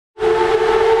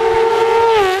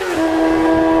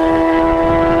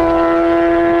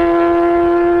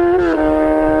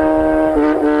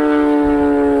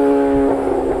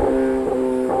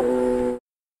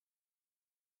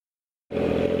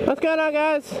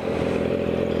on, guys?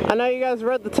 I know you guys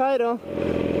read the title,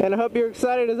 and I hope you're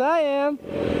excited as I am.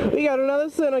 We got another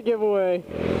Sena giveaway.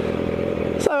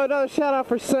 So another shout out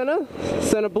for Sena,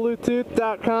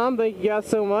 SenaBluetooth.com. Thank you guys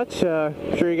so much.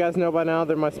 I'm sure you guys know by now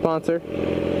they're my sponsor,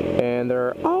 and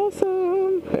they're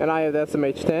awesome. And I have the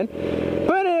SMH10.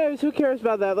 But anyways, who cares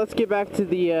about that? Let's get back to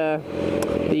the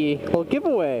whole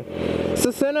giveaway.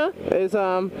 So Sena is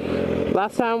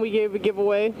last time we gave a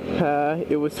giveaway,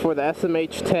 it was for the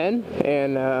SMH10,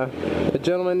 and a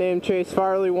gentleman named Chase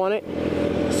Farley won it.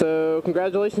 So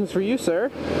congratulations for you, sir.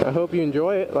 I hope you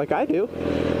enjoy it like I do.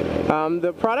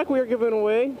 The product we are giving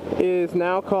away is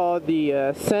now called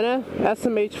the Sena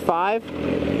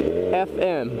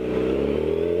SMH5FM.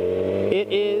 It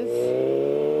is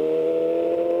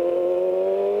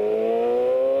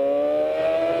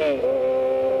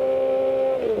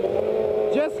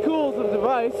just cool as a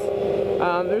device.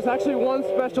 There's actually one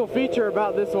special feature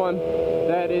about this one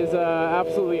that is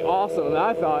absolutely awesome that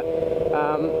I thought.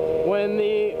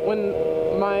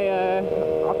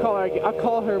 I'll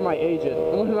call her my agent.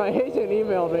 When my agent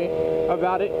emailed me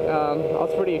about it, I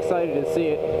was pretty excited to see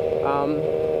it.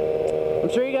 I'm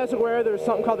sure you guys are aware there's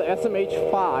something called the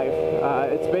SMH5.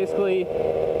 It's basically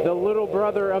the little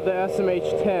brother of the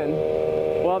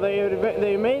SMH10. Well,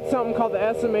 they made something called the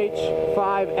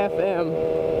SMH5FM,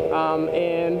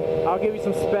 and I'll give you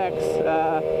some specs.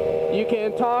 You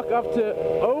can talk up to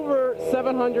over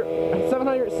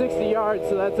 760 yards,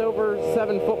 so that's over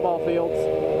 7 football fields.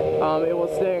 It will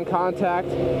stay in contact.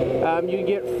 You can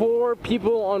get 4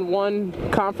 people on one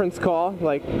conference call.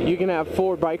 Like, you can have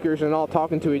 4 bikers and all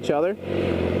talking to each other.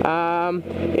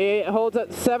 It holds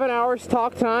up 7 hours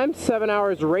talk time, 7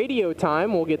 hours radio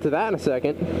time. We'll get to that in a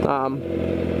second.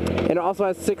 And it also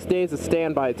has 6 days of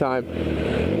standby time.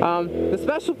 The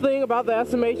special thing about the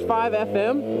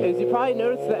SMH5FM is you probably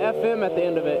noticed the FM at the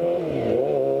end of it.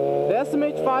 The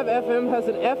SMH5FM has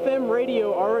an FM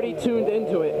radio already tuned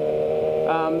into it.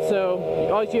 So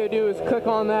all you gotta do is click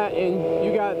on that and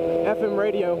you got FM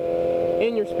radio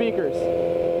in your speakers.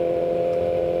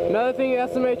 Another thing the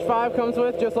SMH5 comes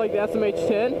with, just like the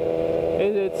SMH10,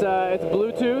 is it's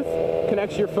Bluetooth,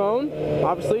 connects to your phone.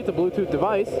 Obviously, it's a Bluetooth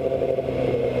device.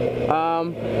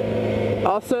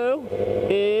 Also,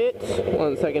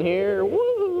 one second here. Woo!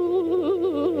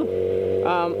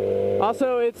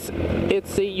 Also,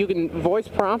 you can voice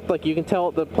prompt, like you can tell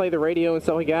it to play the radio and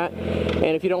stuff like that.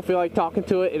 And if you don't feel like talking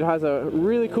to it, it has a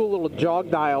really cool little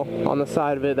jog dial on the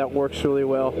side of it that works really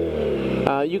well.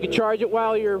 You can charge it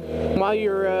while you're on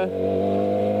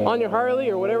your Harley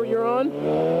or whatever you're on.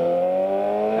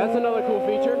 That's another cool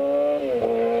feature.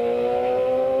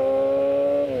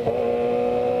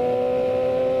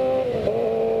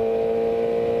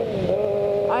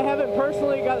 I haven't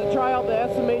personally got to try out the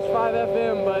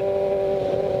SMH5FM, but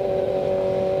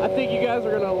I think you guys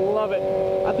are going to love it.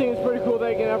 I think it's pretty cool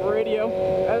that you can have a radio.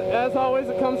 As always,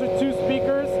 it comes with 2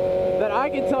 speakers that I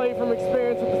can tell you from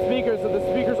experience with the speakers that the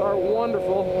speakers are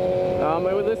wonderful.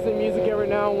 I would listen to music every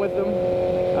now and with them.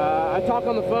 I talk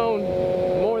on the phone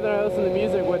more than I listen to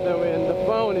music with them, and the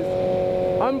phone is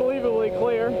unbelievably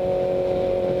clear.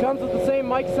 It comes with the same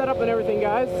mic setup and everything,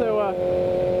 guys, so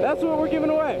that's what we're giving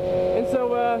away. And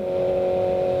so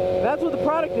that's what the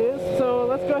product is, so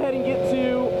let's go ahead and get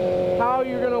to how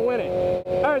you're going to win it.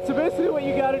 Alright, so basically what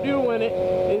you got to do to win it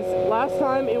is, last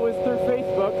time it was through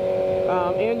Facebook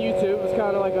and YouTube. It was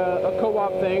kind of like a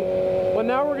co-op thing. But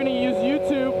now we're going to use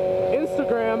YouTube,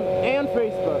 Instagram, and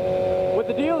Facebook. What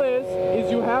the deal is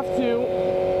you have to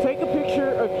take a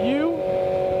picture of you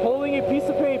holding a piece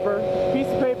of paper,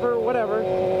 whatever,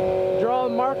 draw a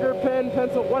marker, pen,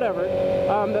 pencil, whatever,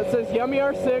 that says Yummy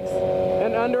R6,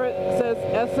 and under it says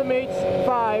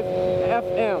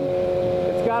SMH5FM.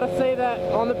 It's got to say that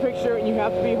on the picture, and you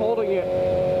have to be holding it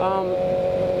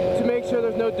to make sure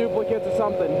there's no duplicates or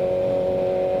something.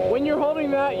 When you're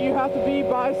holding that, you have to be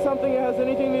by something that has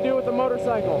anything to do with a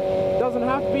motorcycle. It doesn't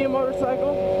have to be a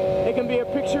motorcycle. It can be a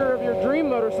picture of your dream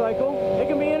motorcycle. It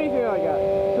can be anything like that.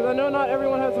 Because I know not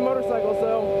everyone has a motorcycle,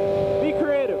 so be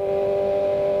creative.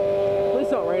 Please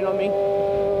don't rain on me.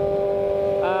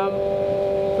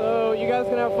 So you guys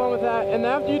can have fun with that. And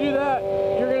after you do that,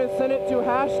 you're going to send it to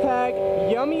hashtag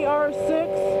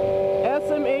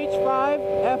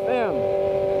YummyR6SMH5FM.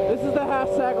 This is the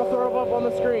hashtag. I'll throw it up on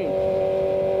the screen.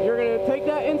 You're going to take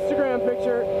that Instagram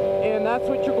picture, and that's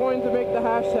what you're going to make the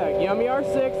hashtag,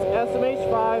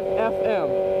 YummyR6SMH5FM.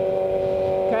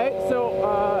 Okay, so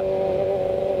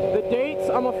the dates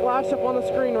I'm going to flash up on the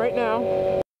screen right now.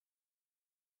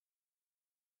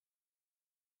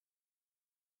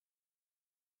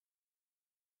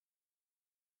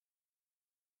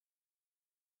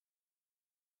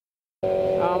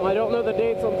 I I don't know the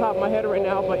dates on top of my head right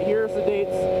now, but here's the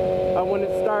dates when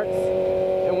it starts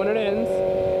and when it ends.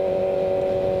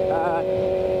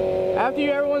 After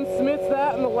everyone submits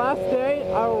that on the last day,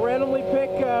 I'll randomly pick,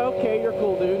 okay, you're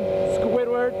cool, dude,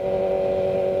 Squidward.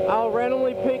 I'll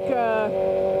randomly pick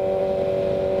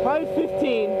probably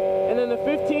 15, and then the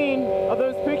 15 of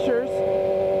those pictures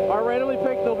are randomly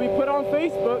picked. They'll be put on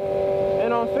Facebook,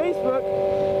 and on Facebook,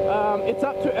 it's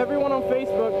up to everyone on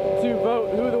Facebook to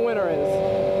vote who the winner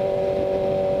is.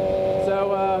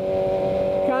 So,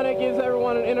 kind of gives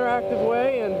everyone an interactive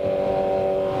way, and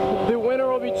the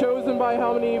winner will be chosen by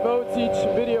how many votes each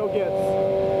video gets.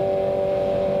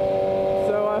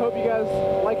 So I hope you guys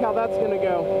like how that's going to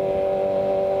go.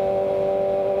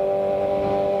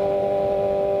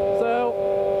 So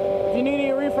if you need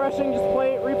any refreshing, just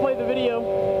replay the video.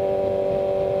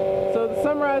 So to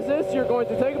summarize this, you're going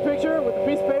to take a picture with a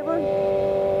piece of paper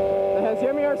that has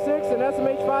YummyR6 and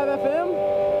SMH5FM.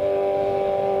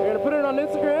 You're going to put it on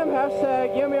Instagram,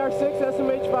 hashtag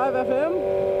YummyR6SMH5FM.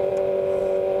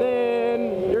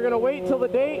 You're going to wait till the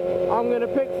date. I'm going to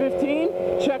pick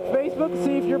 15. Check Facebook,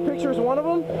 see if your picture is one of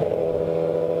them.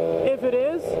 If it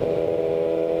is,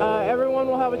 everyone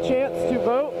will have a chance to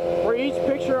vote for each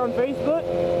picture on Facebook.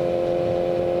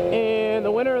 And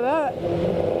the winner of that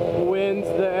wins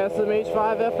the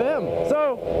SMH5FM.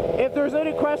 So, if there's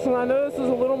any questions, I know this is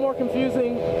a little more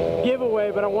confusing giveaway,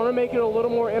 but I want to make it a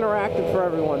little more interactive for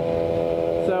everyone.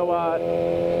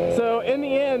 So in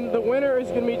the end, the winner is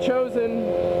going to be chosen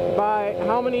by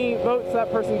how many votes that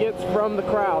person gets from the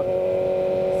crowd.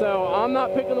 So I'm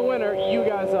not picking the winner, you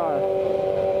guys are.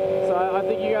 So I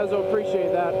think you guys will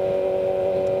appreciate that.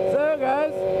 So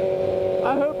guys,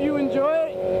 I hope you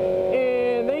enjoy it,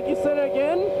 and thank you, Sena,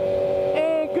 again.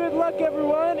 And good luck,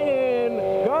 everyone, and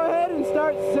go ahead and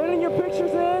start sending your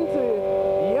pictures in to